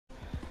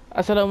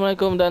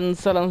Assalamualaikum dan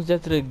salam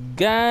sejahtera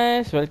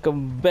guys.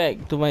 Welcome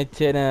back to my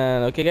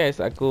channel. Okay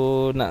guys,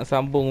 aku nak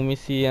sambung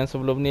misi yang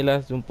sebelum ni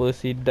lah. Jumpa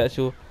si Dutch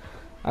tu.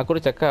 Aku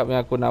dah cakap yang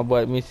aku nak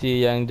buat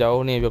misi yang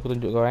jauh ni. Biar aku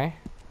tunjuk kau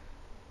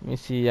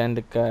misi yang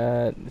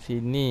dekat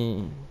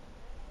sini.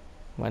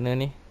 Mana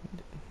ni?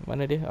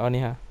 Mana dia? Oh ni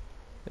ha.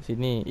 Kat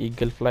sini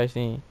Eagle Flies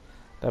ni.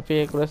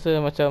 Tapi aku rasa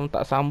macam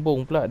tak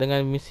sambung pula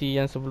dengan misi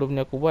yang sebelum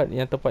ni aku buat.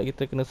 Yang tempat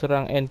kita kena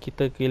serang and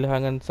kita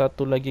kehilangan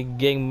satu lagi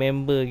gang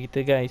member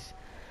kita guys,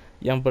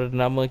 yang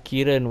bernama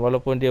Kiran.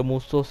 Walaupun dia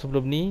musuh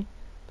sebelum ni,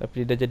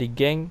 tapi dia dah jadi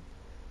geng.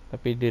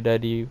 Tapi dia dah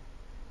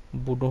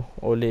dibunuh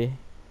oleh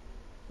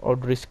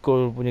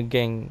O'Driscoll punya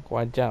geng.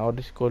 Kau ajar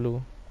O'Driscoll tu.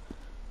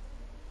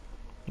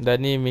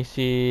 Dan ni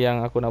misi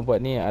yang aku nak buat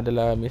ni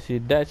adalah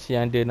misi Dutch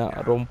yang dia nak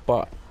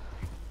rompak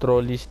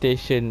trolley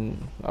station.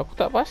 Aku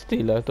tak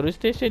pastilah trolley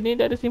station ni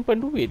dia ada simpan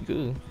duit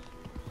ke.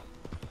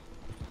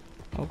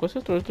 Aku rasa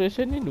trolley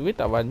station ni duit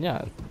tak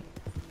banyak.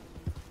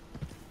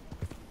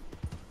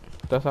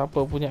 Tak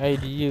siapa punya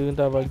idea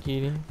entah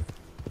bagi ni.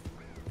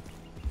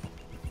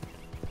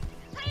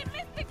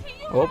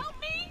 Oh,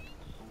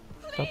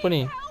 siapa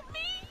ni?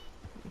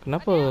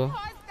 Kenapa?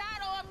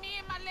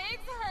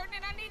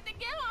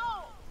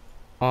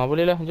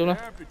 Boleh lah, jom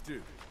lah.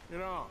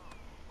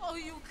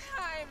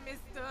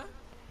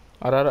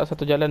 Harap-harap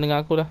satu jalan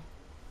dengan aku lah.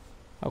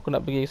 Aku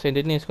nak pergi Saint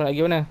Denis. Kau nak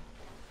pergi mana?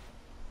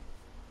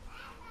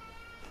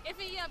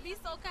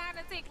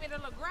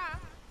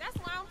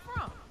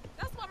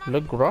 Le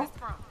Gras?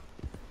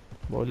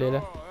 Boleh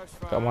lah.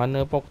 Kat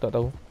mana pun aku tak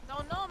tahu.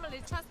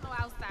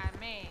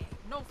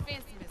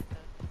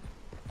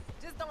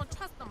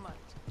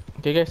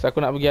 Okay guys, aku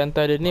nak pergi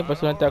hantar dia ni.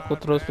 Lepas tu nanti aku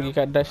terus pergi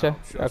kat Dash lah.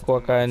 Aku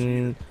akan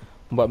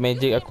buat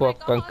magic. Aku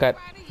akan cut.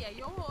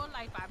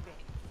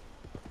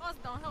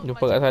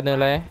 Jumpa kat sana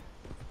lah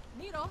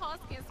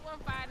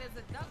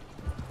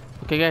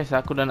Okay guys,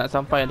 aku dah nak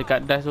sampai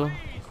dekat Dash tu.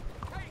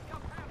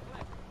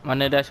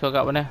 Mana Dash kau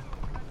kat mana?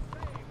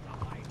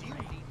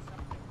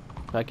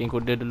 Parking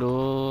kuda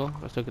dulu.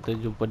 Lepas tu kita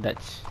jumpa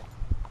Dutch.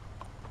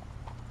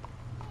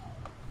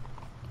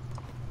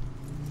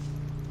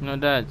 No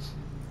Dutch.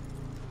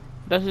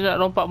 Dutch nak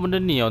rompak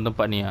benda ni orang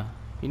tempat ni lah.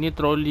 Ini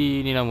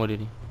trolley ni nama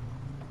dia ni.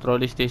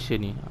 Trolley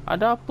station ni.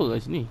 Ada apa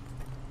kat sini?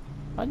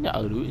 Banyak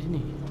ke duit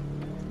sini?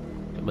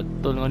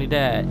 Betul kau ni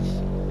Dutch.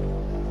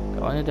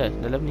 Kat mana Dutch?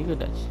 Dalam ni ke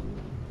Dutch?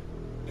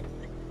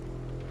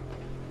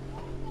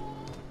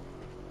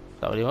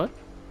 Tak boleh kot.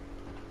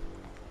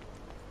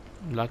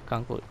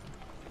 Belakang kot.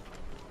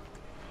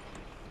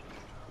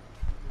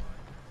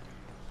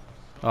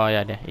 Oh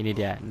ya dah, ini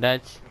dia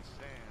Dutch.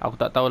 Aku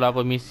tak tahulah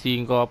apa misi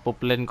kau, apa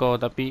plan kau,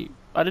 tapi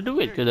ada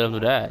duit ke dalam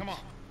tu Dutch?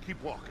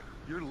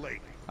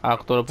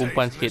 Aku tolong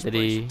perempuan sikit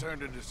tadi.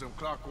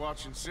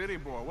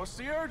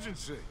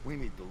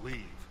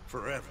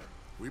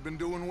 We've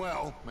been doing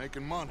well,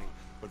 making money,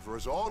 but for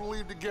us all to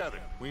leave together,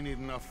 we need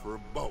enough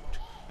for a boat.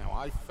 Now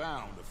I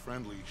found a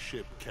friendly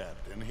ship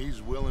captain.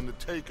 He's willing to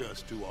take us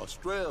to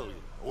Australia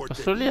or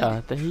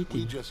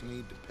Tahiti. We just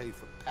need to pay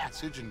for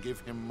passage and give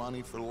him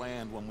money for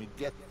land when we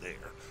get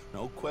there.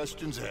 No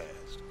questions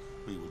asked.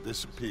 We will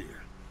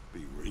disappear,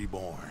 be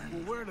reborn.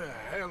 Well, where the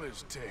hell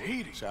is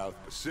Tahiti? South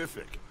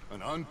Pacific, an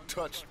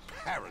untouched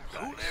paradise.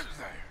 Who lives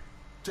there?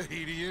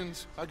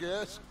 Tahitians, I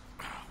guess.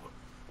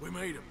 We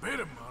made a bit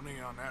of money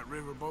on that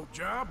riverboat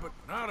job, but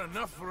not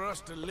enough for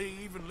us to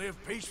leave and live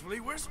peacefully.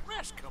 Where's the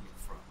rest coming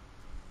from?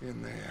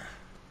 In there.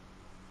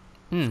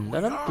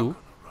 Dalam tu.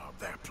 Rob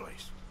that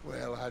place.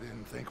 Well, I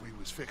didn't think we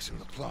was fixing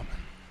the plumbing.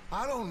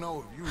 I don't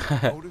know if you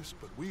noticed,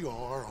 but we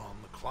are on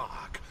the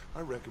clock.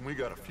 I reckon we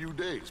got a few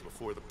days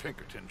before the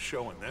Pinkerton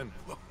show, and then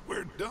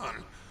we're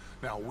done.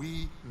 Now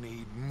we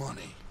need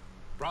money.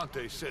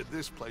 Bronte said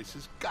this place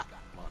has got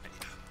money.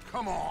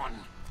 Come on.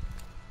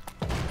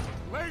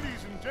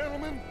 Ladies and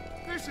gentlemen,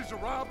 this is a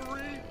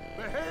robbery.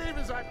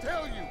 Behave as I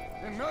tell you,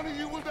 and none of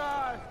you will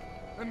die.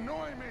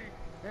 Annoy me,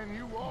 and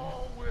you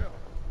all will.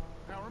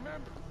 Now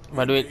remember.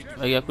 Duit,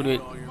 bagi aku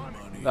duit.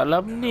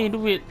 Dalam ni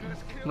duit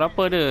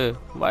berapa dia?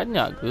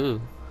 Banyak ke?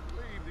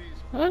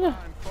 Alah.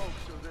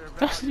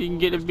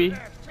 RM1 lebih.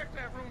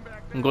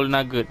 Gold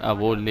nugget.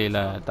 Boleh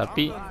lah.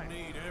 Tapi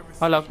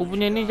alah, aku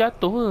punya ni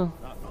jatuh ke?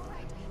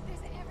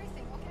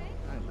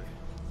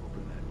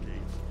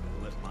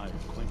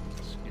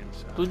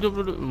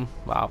 $70.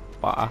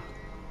 Bapak ah.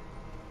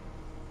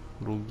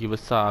 Rugi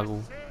besar aku.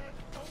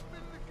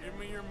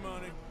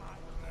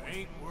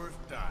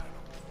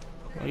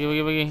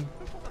 Bagi.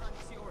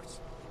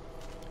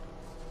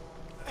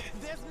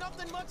 There's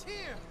nothing much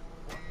here.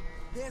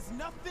 There's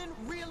nothing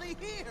really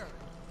here.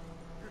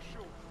 You're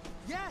sure?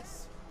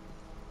 Yes.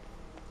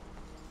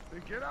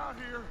 Then get out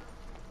here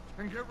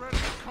and get ready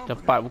to come.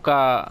 Cepat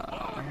buka.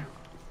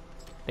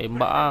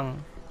 Tembak ang.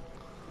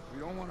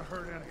 We don't want to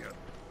hurt any of them.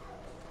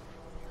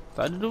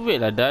 Tak ada duit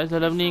lah dah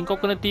dalam ni.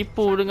 Kau kena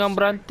tipu dengan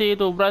berantai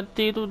tu.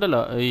 Berantai tu dah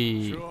lah.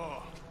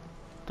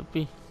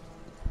 Tepi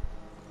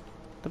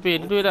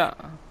ada duit tak?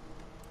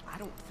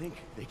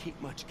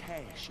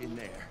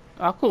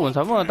 Aku pun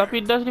sama.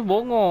 Tapi Dash ni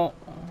bongok.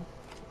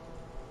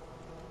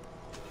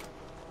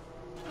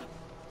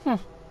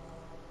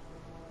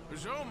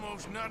 There's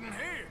almost nothing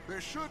here.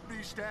 There should be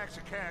stacks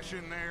of cash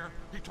in there.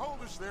 He told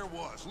us there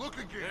was. Look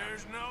again.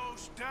 There's no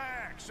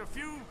stacks. A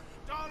few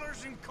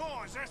dollars in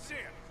coins. That's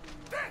it.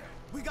 Damn.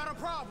 We got a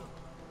problem.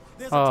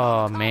 There's a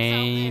Oh ton of cops out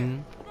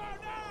man.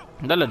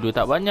 Dah lah duit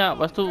tak banyak.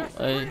 Lepas tu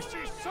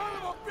Greasy son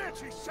of a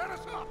bitch, he set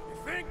us up. You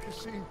think? It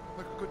seemed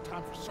like a good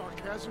time for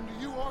sarcasm to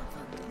you,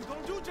 Arthur. there. We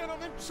gonna do,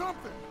 gentlemen?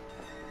 Something.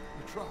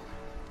 We try.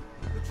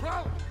 The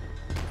trolley.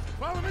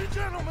 Follow me,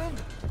 gentlemen.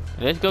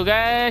 let's go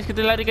guys.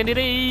 Kita larikan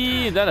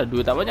diri. Dah lah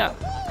duit tak banyak.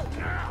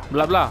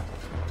 Bla bla.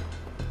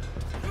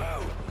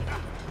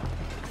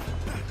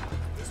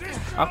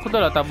 Aku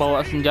dah lah tak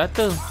bawa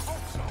senjata.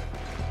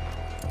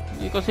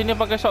 Kau sini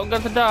pakai shotgun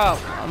sedap.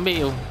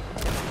 Ambil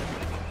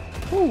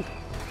tu. All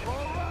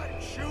right,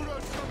 shoot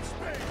us some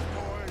space,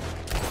 boys.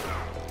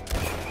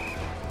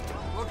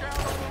 Look out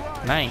on the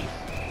right. Nice.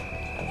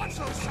 Watch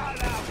those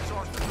side alleys,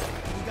 Arthur.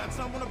 We got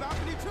some on the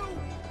balcony too.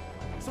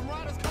 Some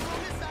riders coming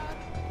on this side.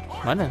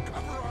 Mana?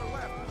 Cover our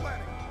left,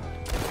 plenty.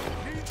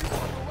 Need you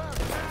on the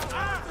left now,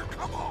 Arthur.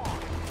 Come on.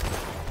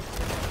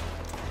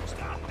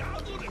 Stop now.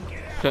 Look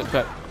at it.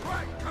 Cut.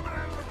 Right, coming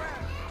out of the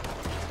back.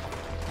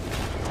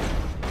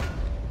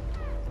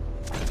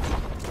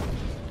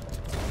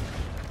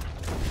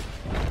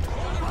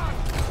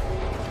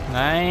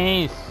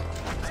 Nice.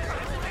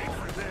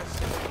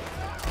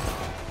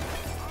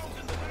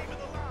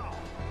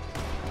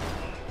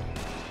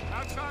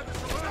 Outside the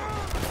saloon.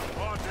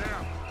 Oh,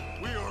 damn.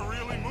 We are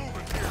really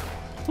moving here.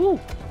 Woo.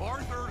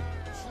 Arthur,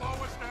 slow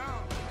us down.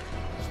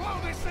 Slow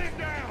this thing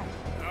down.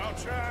 I'll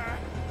try.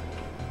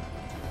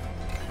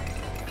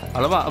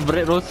 Alamak,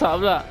 brake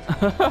rosak pula.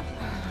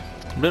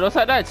 Brake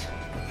rosak Dutch.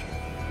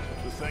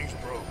 The thing's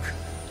broke.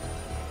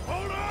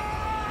 Hold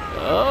on!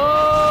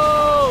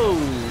 Oh,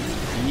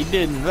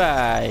 hidden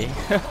right.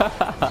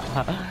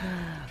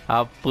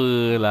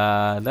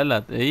 Apalah, dah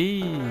lah.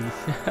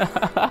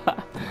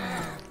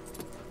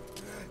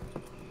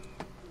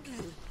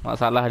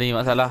 Masalah ni,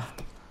 masalah.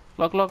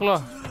 Keluar.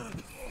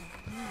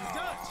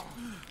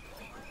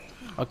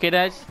 Okey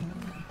Dutch.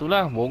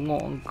 Itulah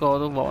bongok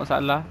kau tu bawa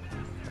masalah.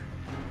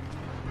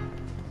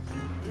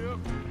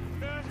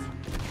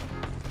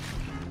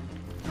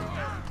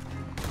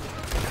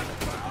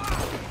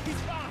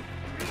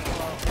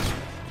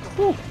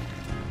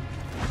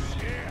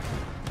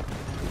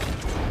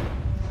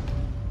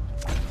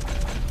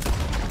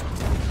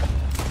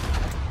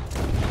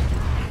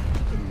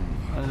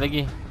 Ada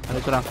lagi,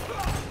 ada kurang.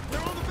 They're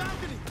on the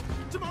balcony.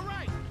 To my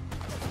right.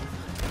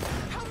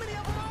 How many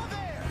of them are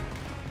there?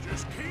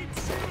 Just keep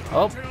shooting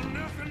Oh. until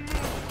nothing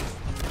moves.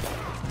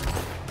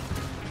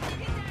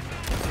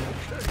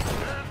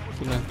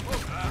 Sini.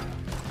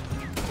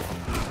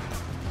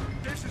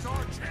 This is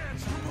our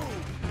chance to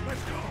move.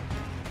 Let's go.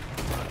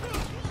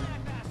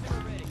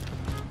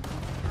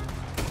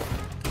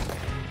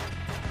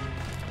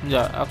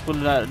 Sekejap, aku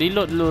nak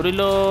reload dulu,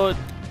 reload.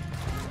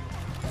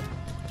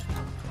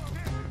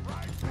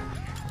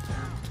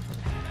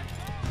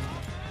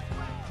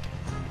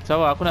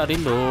 Sabar, aku nak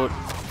reload.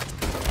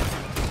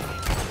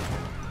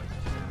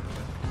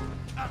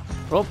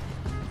 Rob.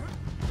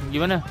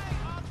 Gimana?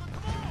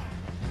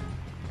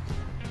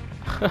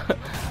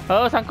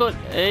 Oh, sangkut.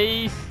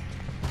 Ace. You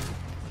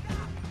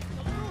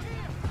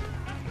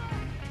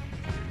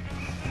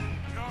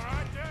all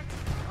right, Dick?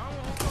 I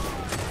won't.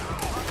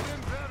 I've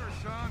been better,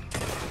 son.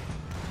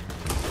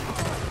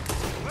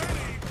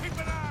 Lenny, keep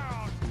it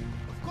out.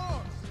 Of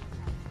course.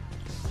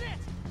 Shit.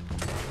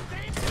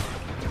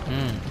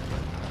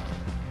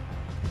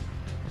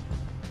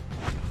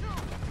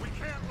 We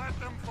can't let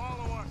them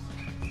follow us.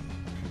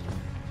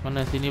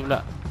 Mana sini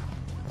pula?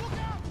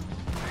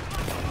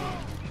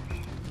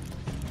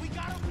 We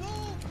gotta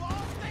move,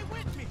 boss. Stay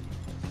with me.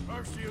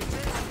 First you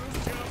neighbors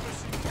tell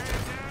us you can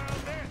down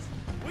this.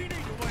 We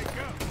need to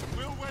wake up.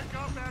 We'll wake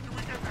up after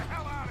we get the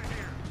hell out of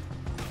here.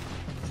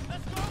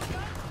 Let's go,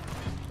 guys.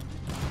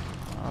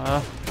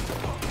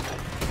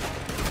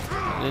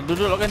 Dia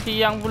dudukkan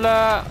tiang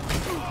pula.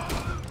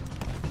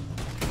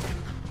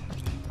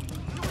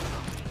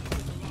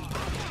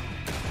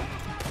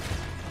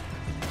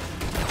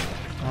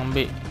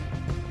 Ambil.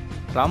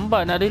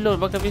 Lambat nak reload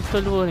pakai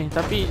pistol 2 ni,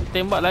 tapi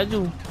tembak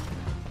laju.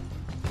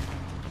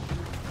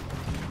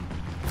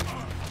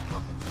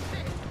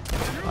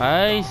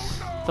 Ais,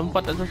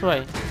 tempat tak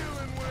sesuai.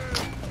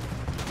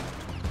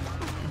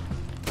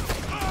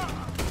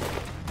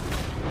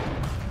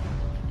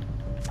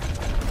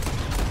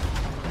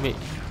 Ambil.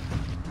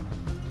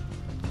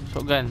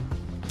 Shotgun.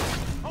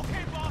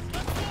 Okay, boss.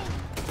 Let's move.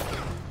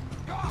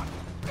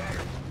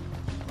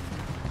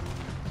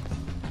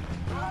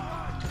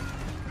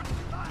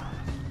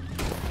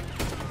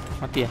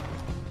 Mati ya?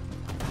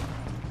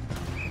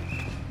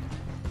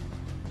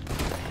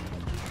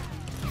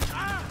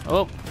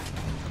 Oh.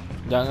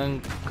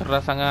 Jangan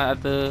keras sangat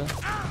atau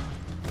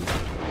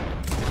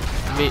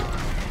ambil.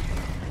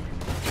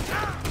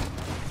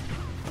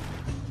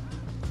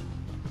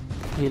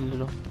 Heal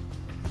dulu.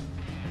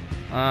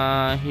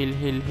 Heal.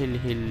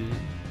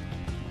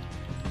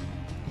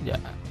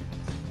 Ya.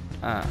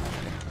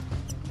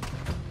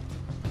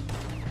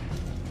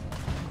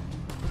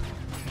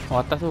 Oh,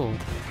 atas tu.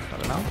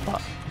 Tak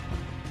nampak.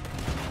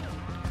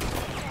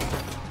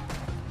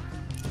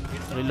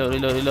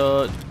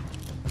 Reload.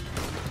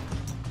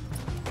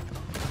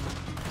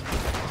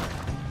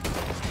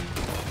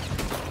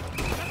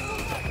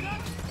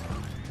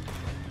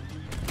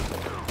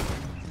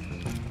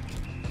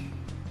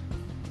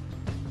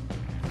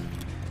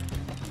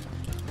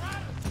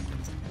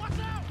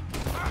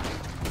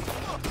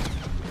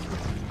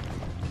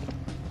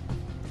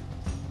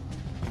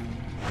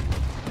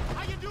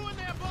 How you doing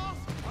there, boss?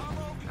 I'm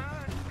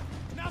okay.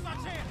 Now's our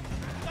chance.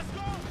 Let's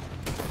go.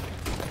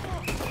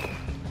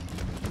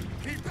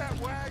 Keep that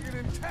wagon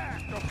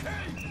intact,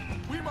 okay?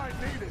 We might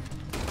need it.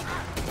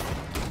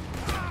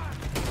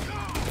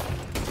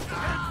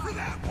 Head for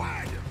that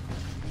wagon.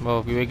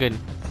 Oh, P-Wagon.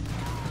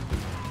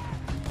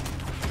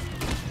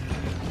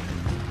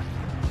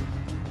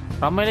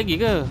 Ramai lagi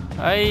ke?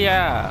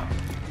 Ayah.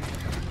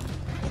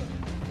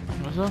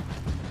 Masuk.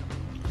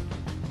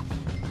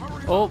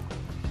 Hurry Oh, up.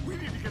 We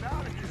need to get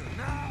out of here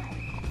now.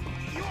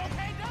 You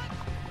okay, Doc?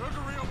 There's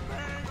a real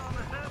bang on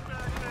the head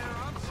back there.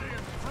 I'm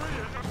seeing three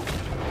of them.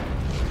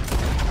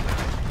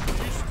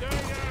 You stay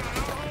down.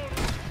 I'll hold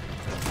it.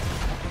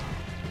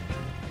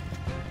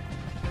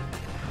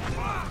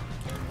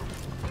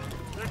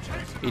 They're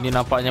chasing ini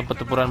nampaknya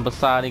pertempuran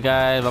besar ni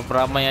guys.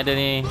 Berapa ramai ada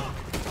ni?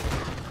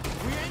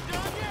 We ain't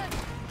done yet.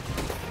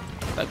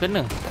 Tak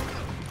kena.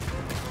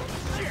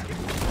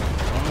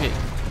 Ambil.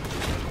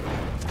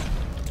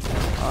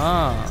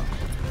 Ah.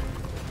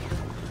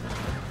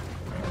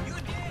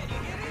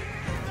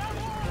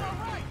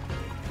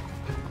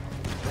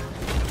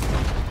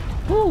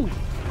 Woo.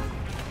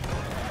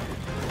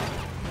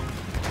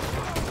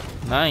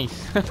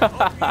 Nice.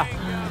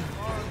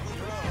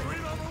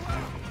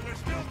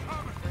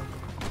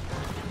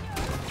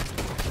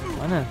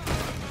 Mana?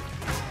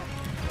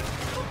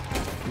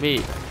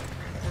 B.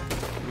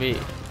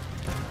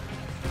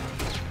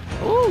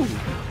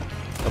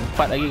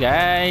 Tempat lagi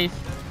guys.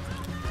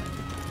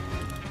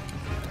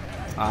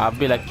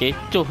 Habislah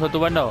kecoh satu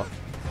bandar.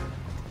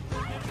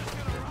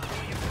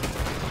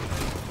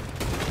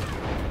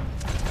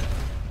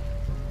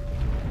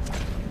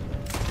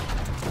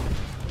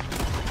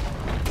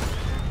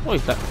 Oi,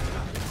 tak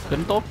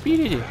kena topi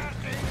dia je.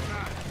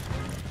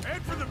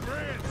 Head for the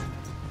bridge.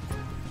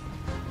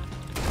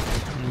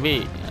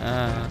 B.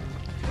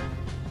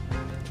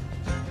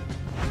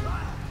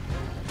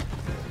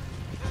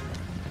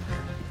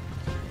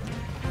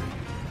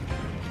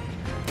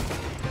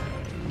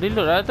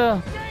 Reload lah tu.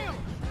 Damn!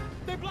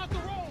 They blocked the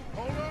road.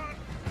 Hold on.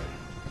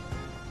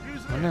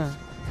 Use Mana?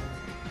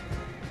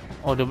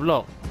 this. Oh, dia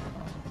block.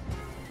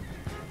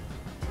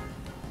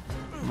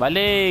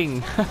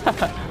 Baling.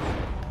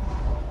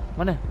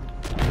 Mana?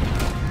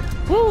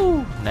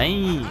 Woo,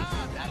 nice.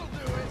 That'll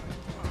do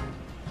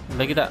it.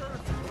 Lagi tak?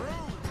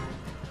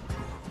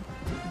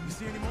 You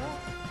see any more?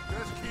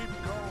 Just keep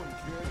going,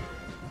 kid.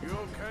 You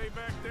okay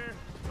back there?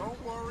 Don't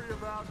worry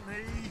about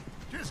me.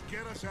 Just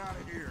get us out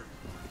of here.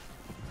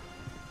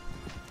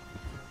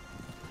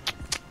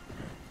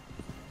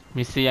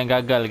 Misi yang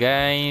gagal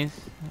guys.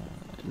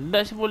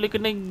 Dash boleh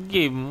kena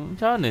game.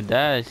 Macam mana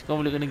Dash? Kau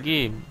boleh kena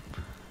game.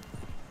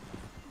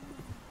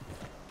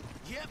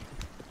 Yep.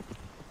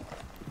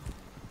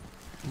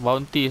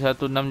 Bounty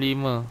 165.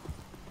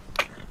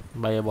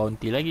 Bayar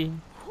bounty lagi.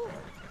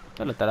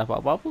 Tak dapat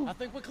apa-apa. I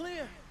think we're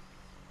clear.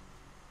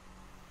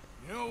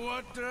 You know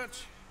what,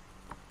 Dutch?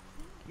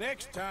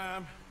 Next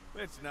time,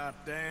 it's not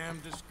damn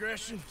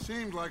discretion.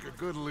 Seemed like a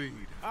good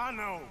lead. I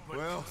know, but...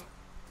 Well,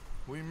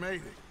 we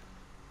made it.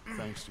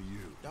 Thanks to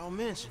you. Don't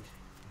mention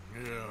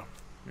it. Yeah.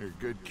 You're a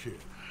good kid.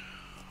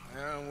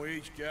 And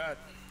we each got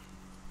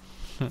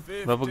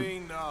Berapa?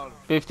 $15.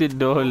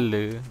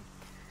 $50.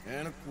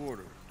 And a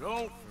quarter.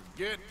 Don't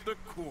forget the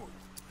quarter.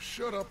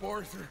 Shut up,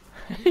 Arthur.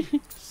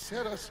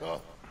 Set us up.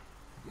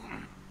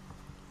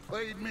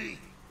 Played me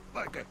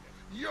like a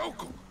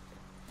yokel.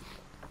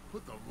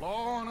 Put the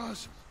law on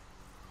us.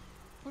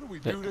 What do we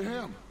do to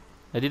him?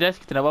 Jadi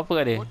Dash, kita nak buat apa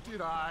kat dia? What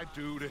did I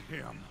do to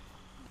him?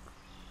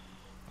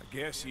 I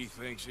guess he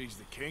thinks he's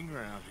the king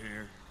around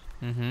here.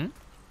 Mhm.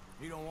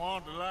 He don't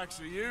want the likes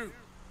of you.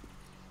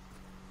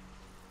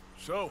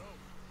 So,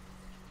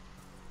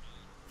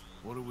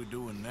 what are we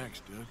doing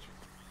next, Dutch?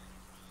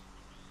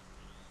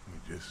 We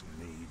just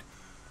need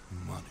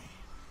money.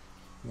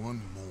 One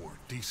more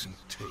decent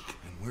take,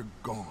 and we're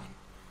gone.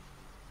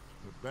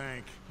 The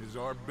bank is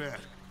our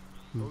bet.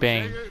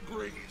 Bang. Hosea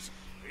agrees.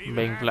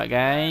 Bang pula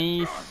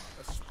guys.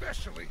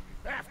 Especially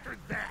after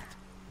that.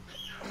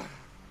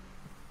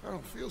 I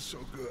don't feel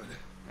so good.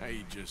 Now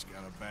you just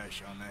got a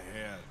bash on the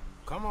head.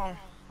 Come on.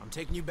 I'm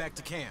taking you back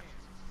to camp.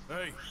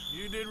 Hey,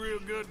 you did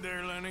real good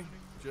there, Lenny.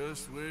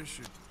 Just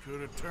wish it could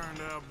have turned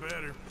out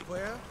better.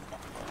 Well,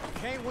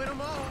 can't win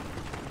them all.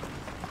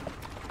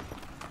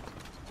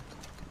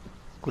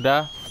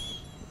 Kuda.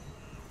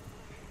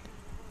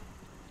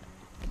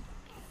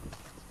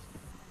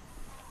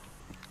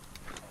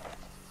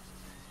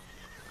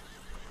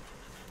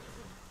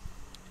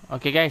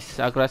 Okay guys,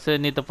 aku rasa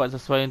ni tempat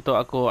sesuai untuk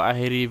aku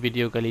akhiri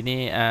video kali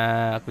ni.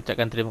 Aku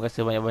ucapkan terima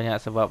kasih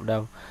banyak-banyak sebab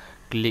dah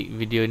klik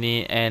video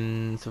ni.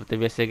 And seperti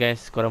biasa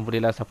guys, korang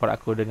bolehlah support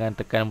aku dengan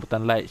tekan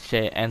butang like,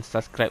 share and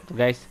subscribe tu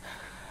guys.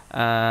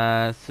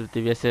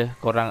 Seperti biasa,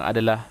 korang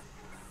adalah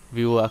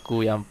viewer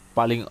aku yang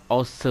paling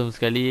awesome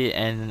sekali.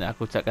 And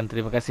aku ucapkan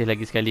terima kasih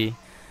lagi sekali.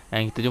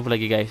 And kita jumpa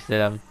lagi guys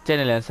dalam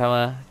channel yang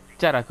sama,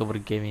 Cara Aku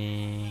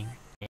Bergaming.